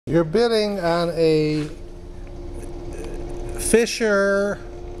You're bidding on a Fisher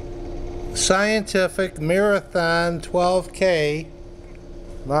Scientific Marathon 12K,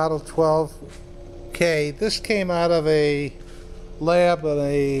 model 12K. This came out of a lab in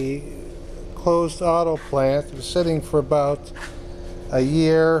a closed auto plant. It was sitting for about a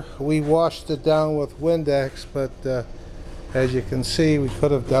year. We washed it down with Windex, but as you can see, we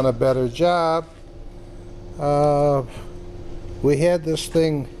could have done a better job. We had this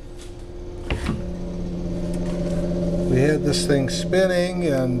thing spinning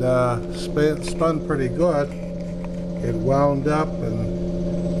and spun pretty good. It wound up and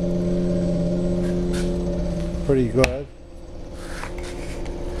pretty good.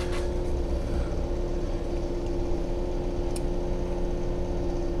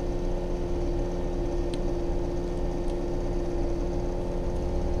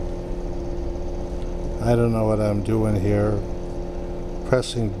 I don't know what I'm doing here,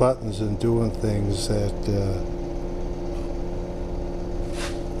 pressing buttons and doing things that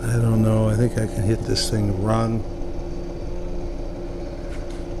I don't know. I think I can hit this thing run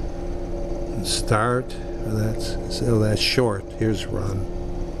and start. That's short. Here's run.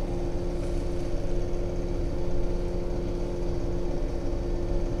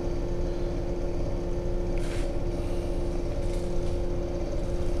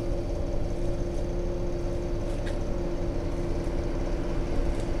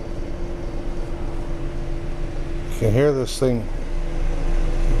 You can hear this thing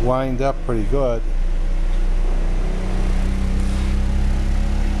wind up pretty good.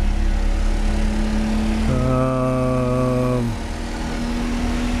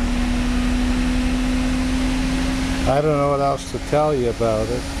 I don't know what else to tell you about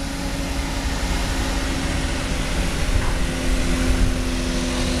it.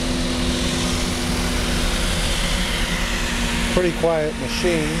 Pretty quiet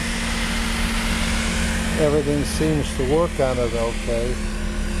machine. Everything seems to work on it okay.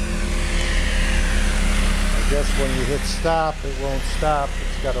 I guess when you hit stop, it won't stop.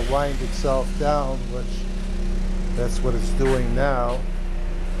 It's got to wind itself down, which that's what it's doing now.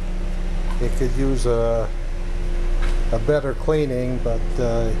 It could use a better cleaning, but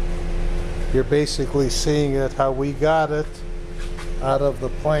you're basically seeing it how we got it out of the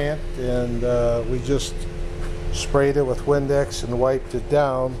plant, and we just sprayed it with Windex and wiped it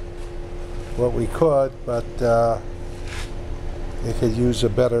down what we could, but it could use a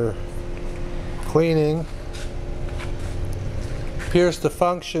better cleaning. Appears to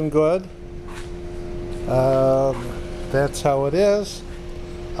function good. That's how it is.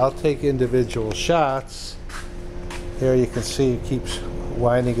 I'll take individual shots. Here you can see it keeps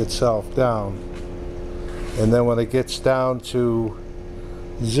winding itself down, and then when it gets down to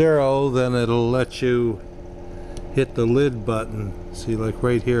 0, then it'll let you hit the lid button. See, like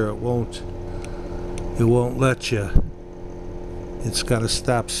right here, it won't let you. It's got to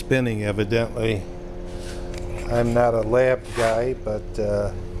stop spinning, evidently. I'm not a lab guy, but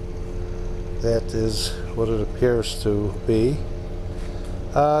that is what it appears to be.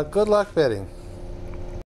 Good luck bidding.